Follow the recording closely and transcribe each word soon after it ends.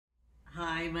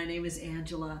my name is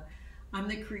Angela. I'm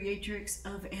the creatrix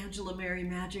of Angela Mary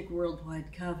Magic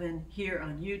Worldwide Coven here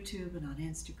on YouTube and on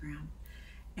Instagram.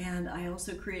 And I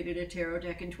also created a tarot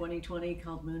deck in 2020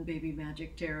 called Moon Baby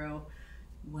Magic Tarot.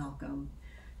 Welcome.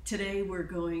 Today we're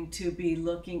going to be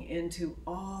looking into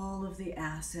all of the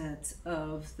assets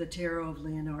of the Tarot of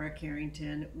Leonora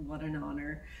Carrington. What an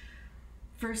honor.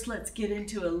 First, let's get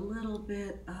into a little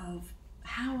bit of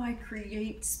how I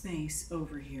create space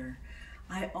over here.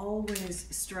 I always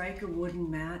strike a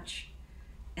wooden match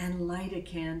and light a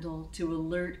candle to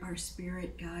alert our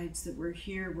spirit guides that we're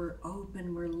here, we're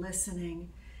open, we're listening,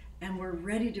 and we're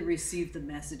ready to receive the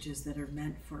messages that are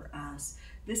meant for us.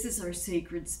 This is our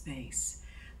sacred space.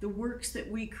 The works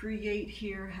that we create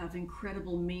here have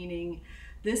incredible meaning.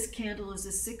 This candle is a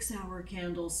 6-hour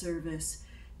candle service.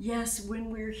 Yes, when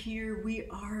we're here, we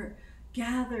are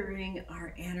gathering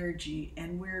our energy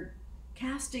and we're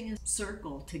casting a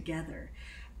circle together.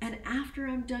 And after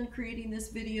I'm done creating this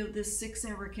video, this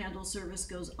 6-hour candle service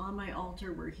goes on my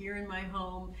altar. We're here in my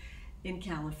home in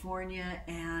California,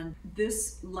 and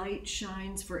this light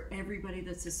shines for everybody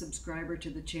that's a subscriber to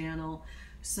the channel.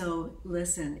 So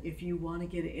listen, if you want to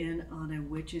get in on a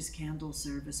witch's candle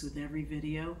service with every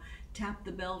video, tap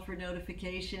the bell for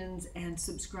notifications and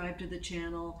subscribe to the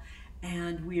channel.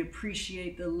 And we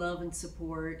appreciate the love and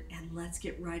support. And let's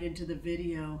get right into the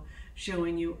video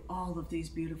showing you all of these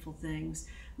beautiful things.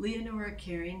 Leonora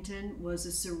Carrington was a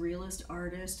surrealist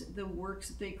artist. The works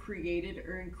that they created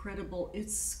are incredible.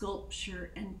 It's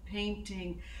sculpture and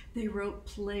painting. They wrote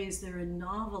plays. They're a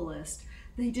novelist.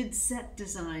 They did set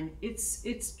design.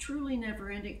 It's truly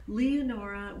never-ending.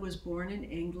 Leonora was born in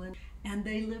England, and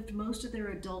they lived most of their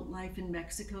adult life in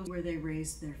Mexico, where they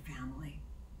raised their family.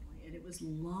 And it was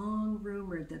long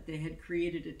rumored that they had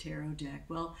created a tarot deck.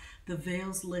 Well, the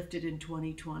veils lifted in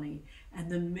 2020, and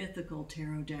the mythical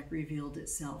tarot deck revealed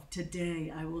itself.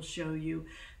 Today, I will show you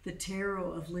the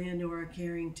Tarot of Leonora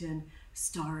Carrington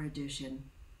Star Edition.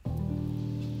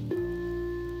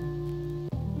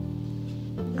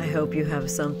 I hope you have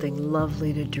something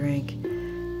lovely to drink,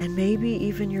 and maybe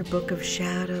even your book of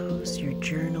shadows, your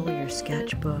journal, your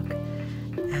sketchbook,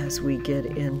 as we get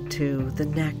into the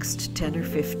next 10 or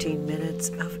 15 minutes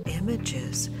of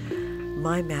images.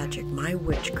 My magic, my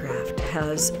witchcraft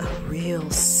has a real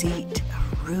seat,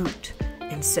 a root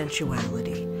in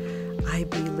sensuality. I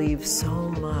believe so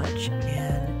much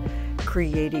in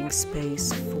creating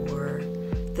space for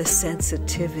the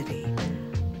sensitivity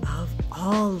of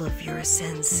all of your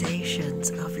sensations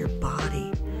of your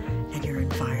body and your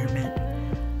environment.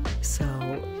 So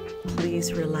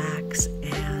please relax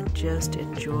and just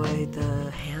enjoy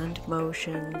the hand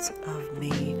motions of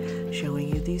me showing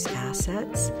you these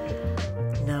assets.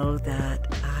 Know that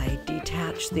I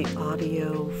detached the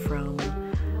audio from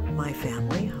my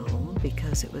family home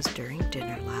because it was during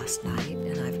dinner last night,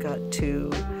 and I've got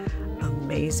 2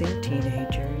 amazing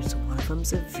teenagers. One of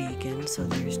them's a vegan, so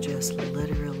there's just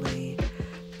literally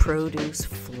produce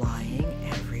flying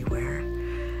everywhere,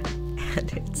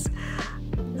 and it's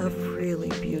a really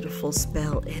beautiful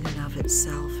spell in and of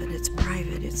itself, and it's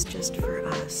private, it's just for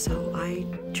us. So I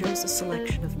chose a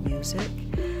selection of music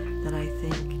that I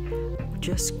think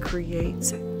just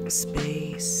creates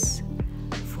space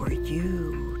for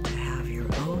you to have your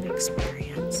own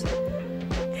experience,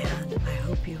 and I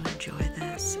hope you enjoy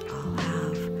this. I'll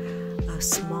have a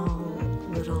small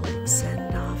little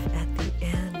send-off at the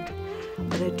end,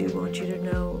 but I do want you to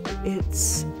know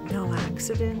it's no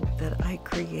accident that I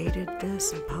created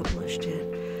this and published it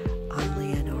on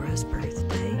Leonora's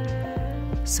birthday.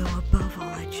 So above all,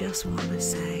 I just want to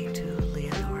say to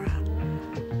Leonora,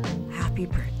 happy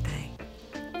birthday.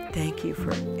 Thank you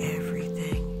for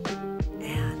everything,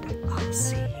 and I'll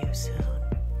see you soon.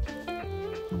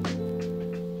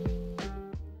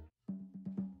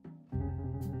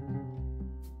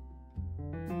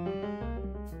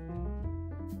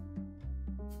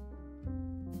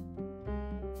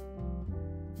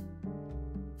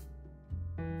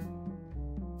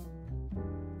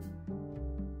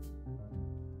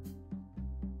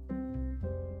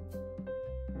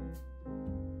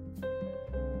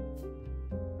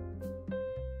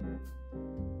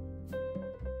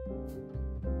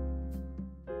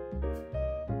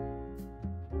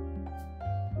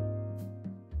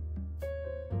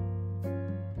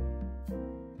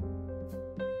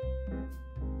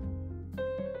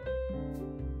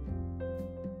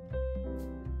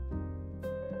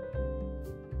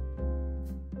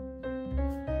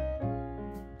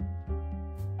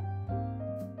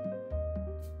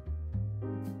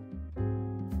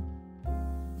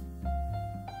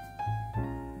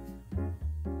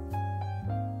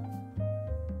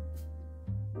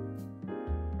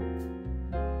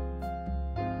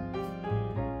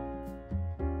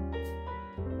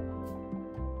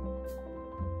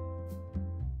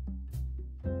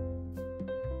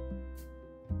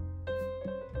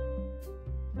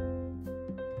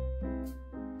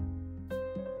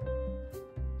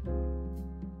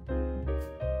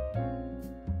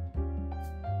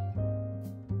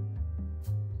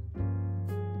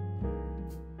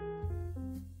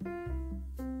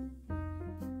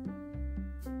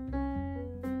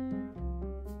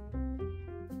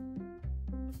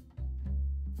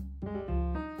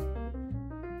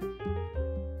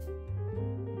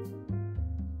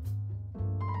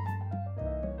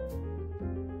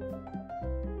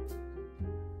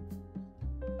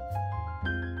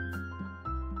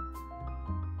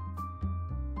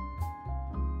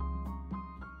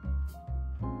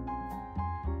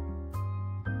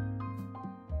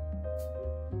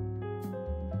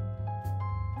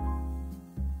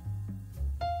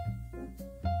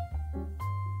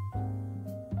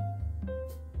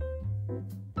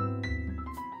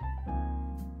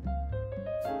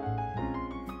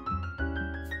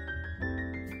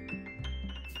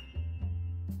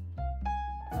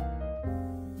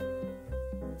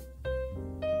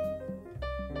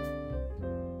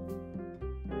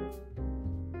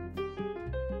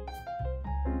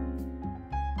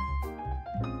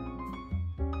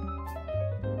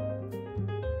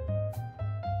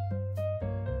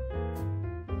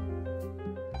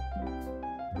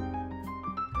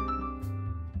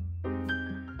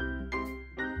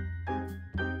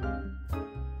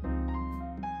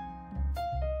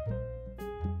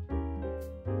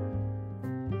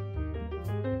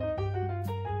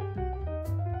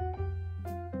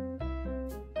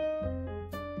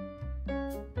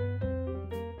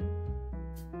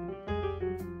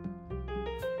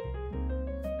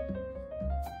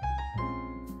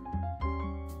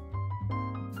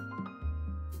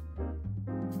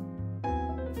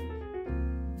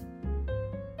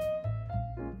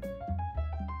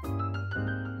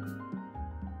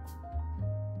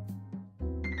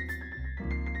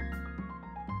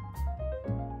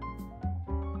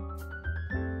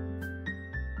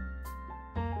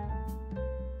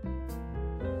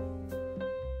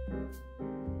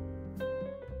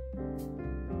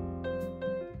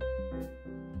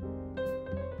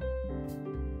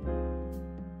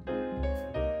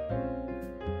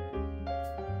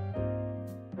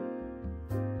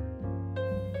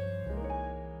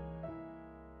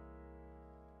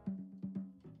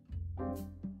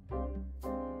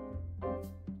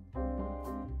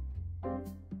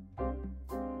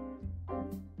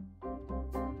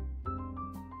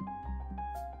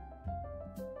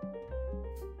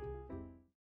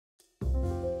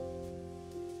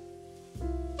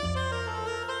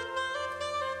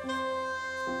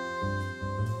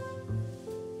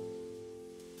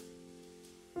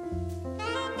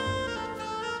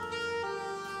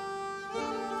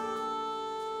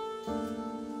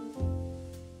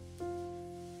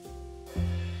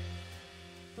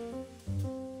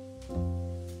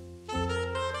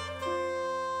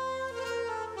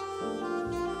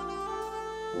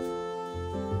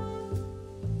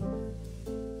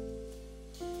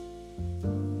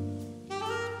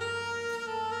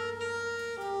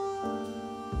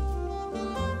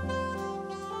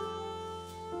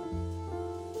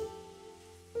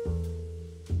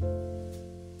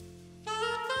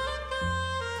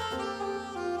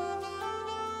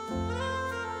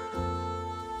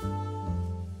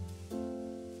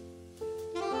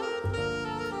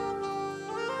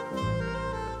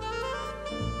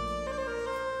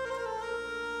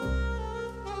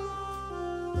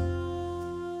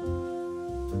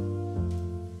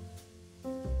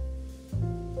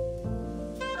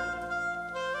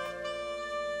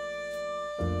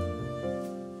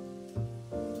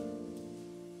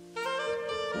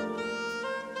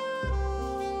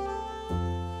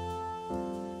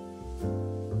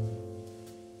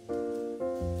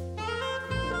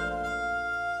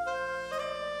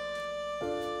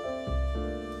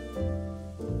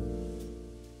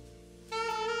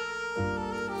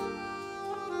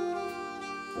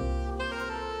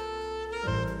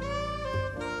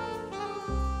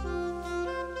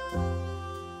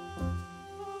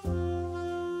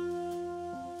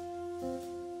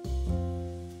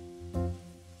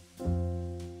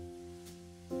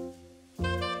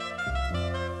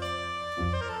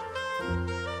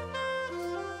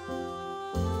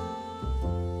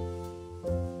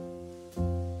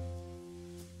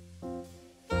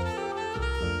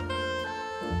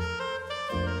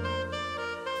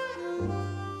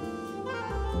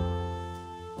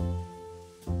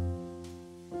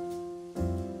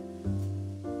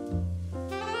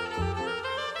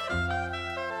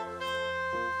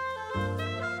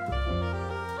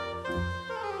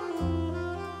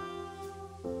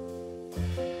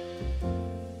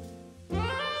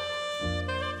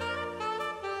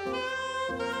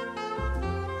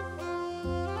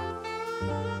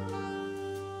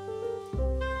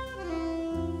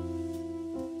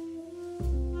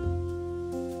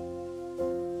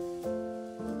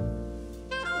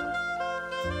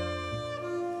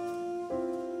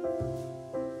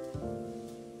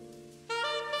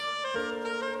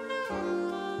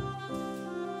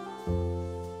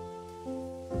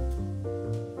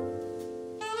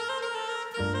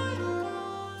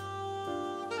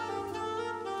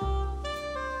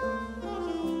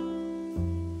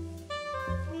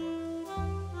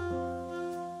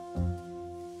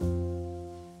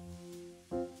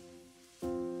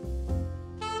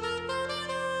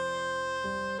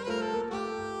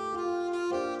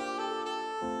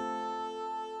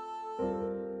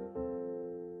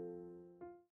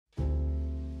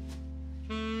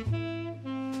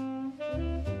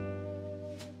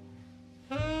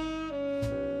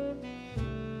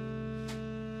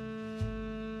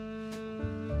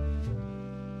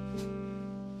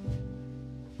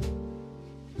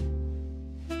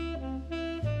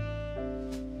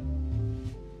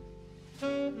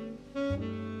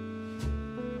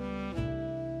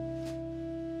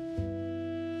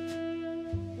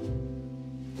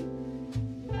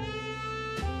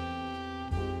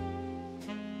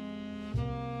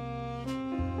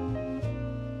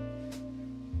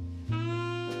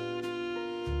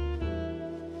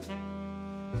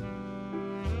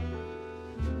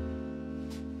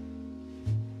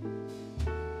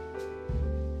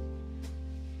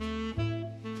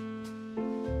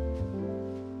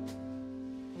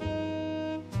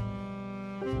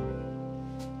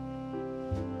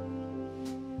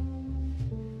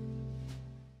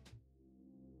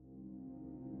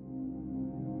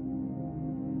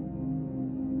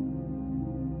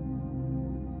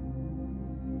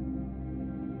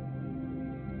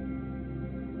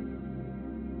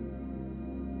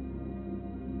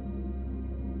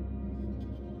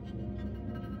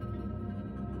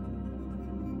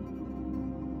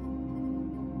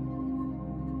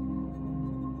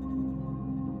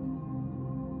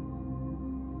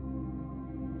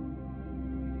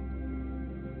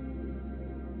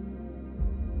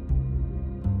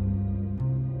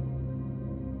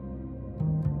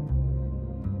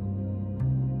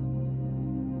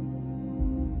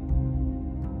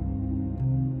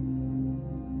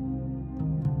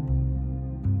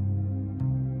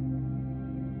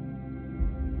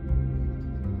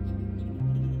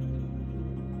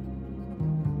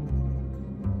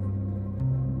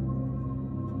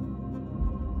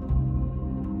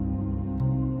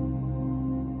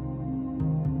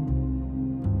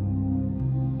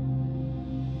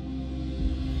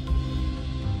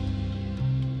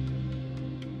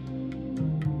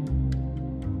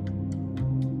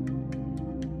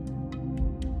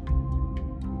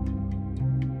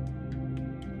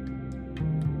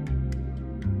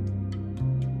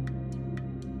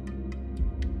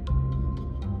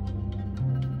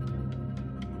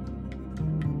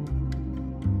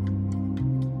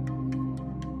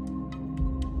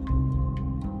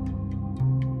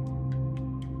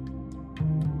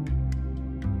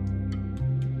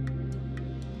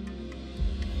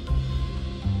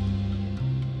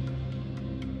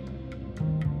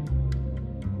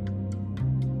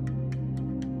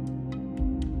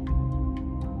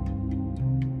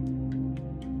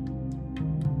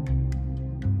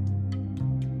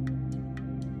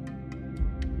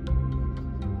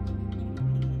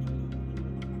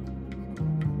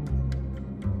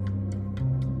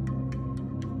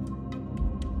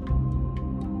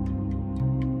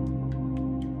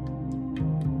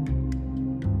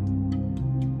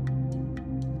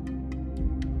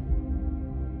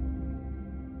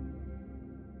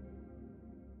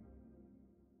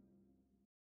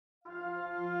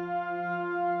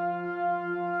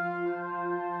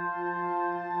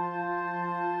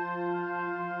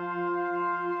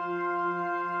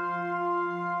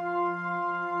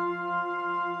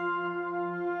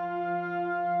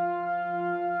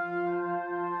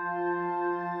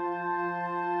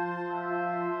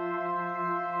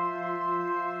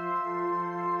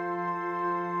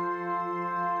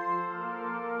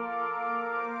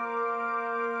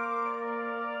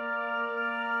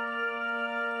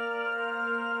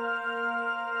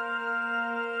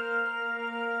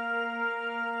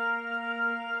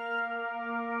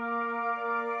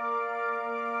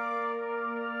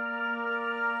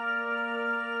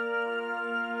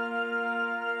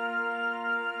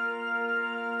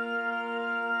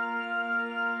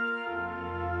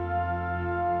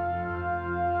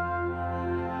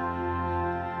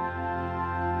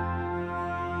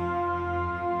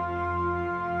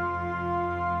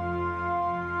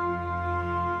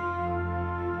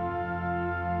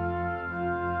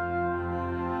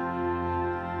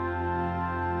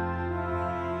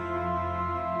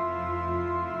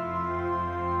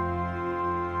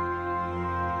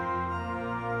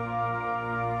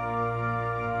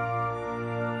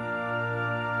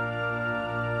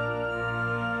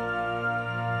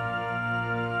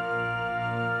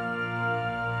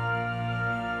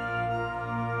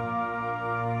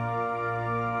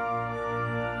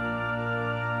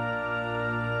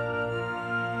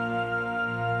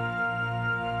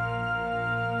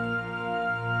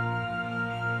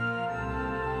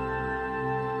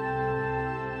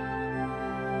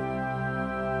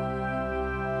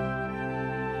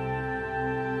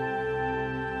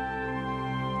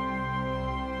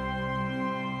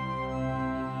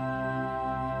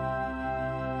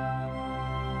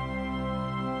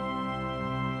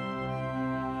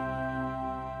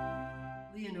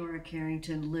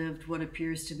 Carrington lived what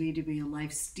appears to me to be a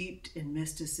life steeped in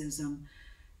mysticism.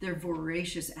 Their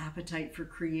voracious appetite for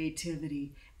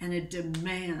creativity and a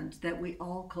demand that we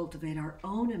all cultivate our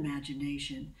own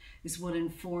imagination is what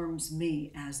informs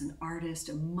me as an artist,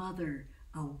 a mother,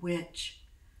 a witch.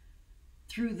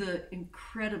 Through the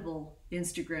incredible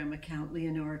Instagram account,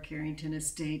 Leonora Carrington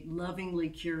Estate, lovingly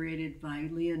curated by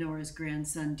Leonora's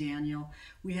grandson, Daniel,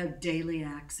 we have daily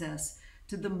access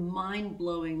to the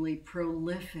mind-blowingly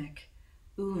prolific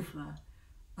oeuvre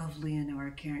of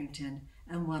Leonora Carrington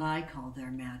and what I call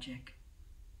their magic.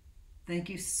 Thank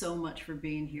you so much for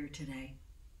being here today.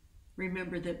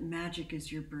 Remember that magic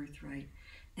is your birthright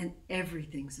and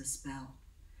everything's a spell.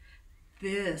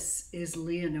 This is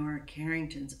Leonora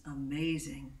Carrington's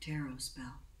amazing tarot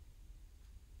spell.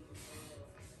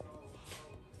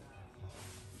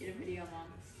 Get a video, Mom.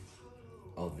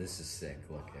 Oh, this is sick.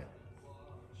 Look at.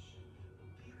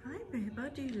 Hi,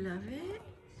 Beba. Do you love it?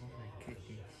 Oh my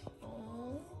goodness.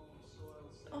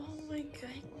 Oh my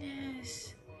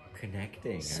goodness.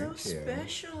 Connecting, So aren't you?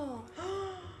 special.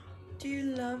 Do you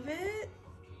love it?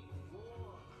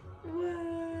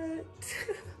 What?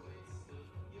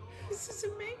 This is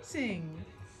amazing.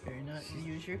 Better not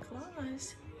use your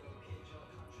claws.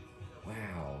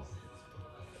 Wow.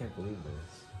 I can't believe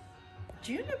this.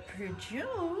 Juniper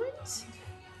Jones?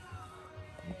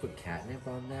 You put catnip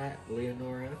on that,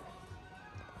 Leonora?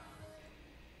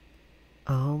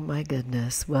 Oh my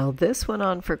goodness. Well, this went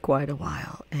on for quite a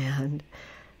while, and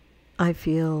I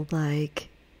feel like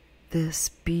this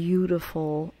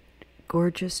beautiful,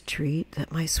 gorgeous treat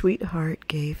that my sweetheart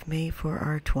gave me for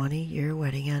our 20-year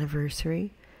wedding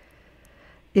anniversary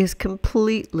is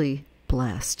completely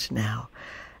blessed now,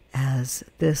 as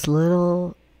this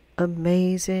little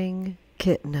amazing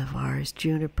kitten of ours,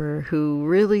 Juniper, who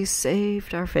really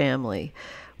saved our family.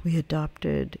 We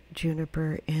adopted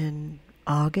Juniper in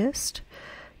August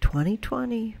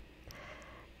 2020,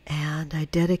 and I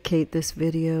dedicate this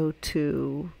video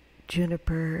to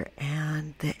Juniper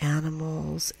and the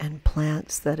animals and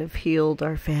plants that have healed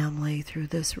our family through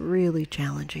this really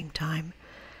challenging time.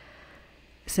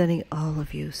 Sending all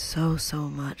of you so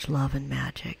much love and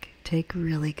magic. Take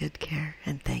really good care,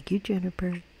 and thank you,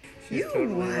 Juniper. She's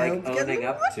totally like owning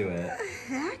up to it. What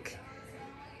the heck?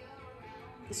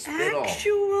 Spittle.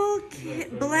 Actual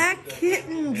black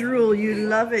kitten drool. You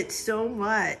love it so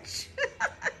much.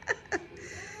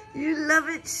 You love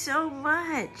it so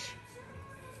much.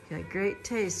 Got great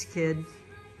taste, kid.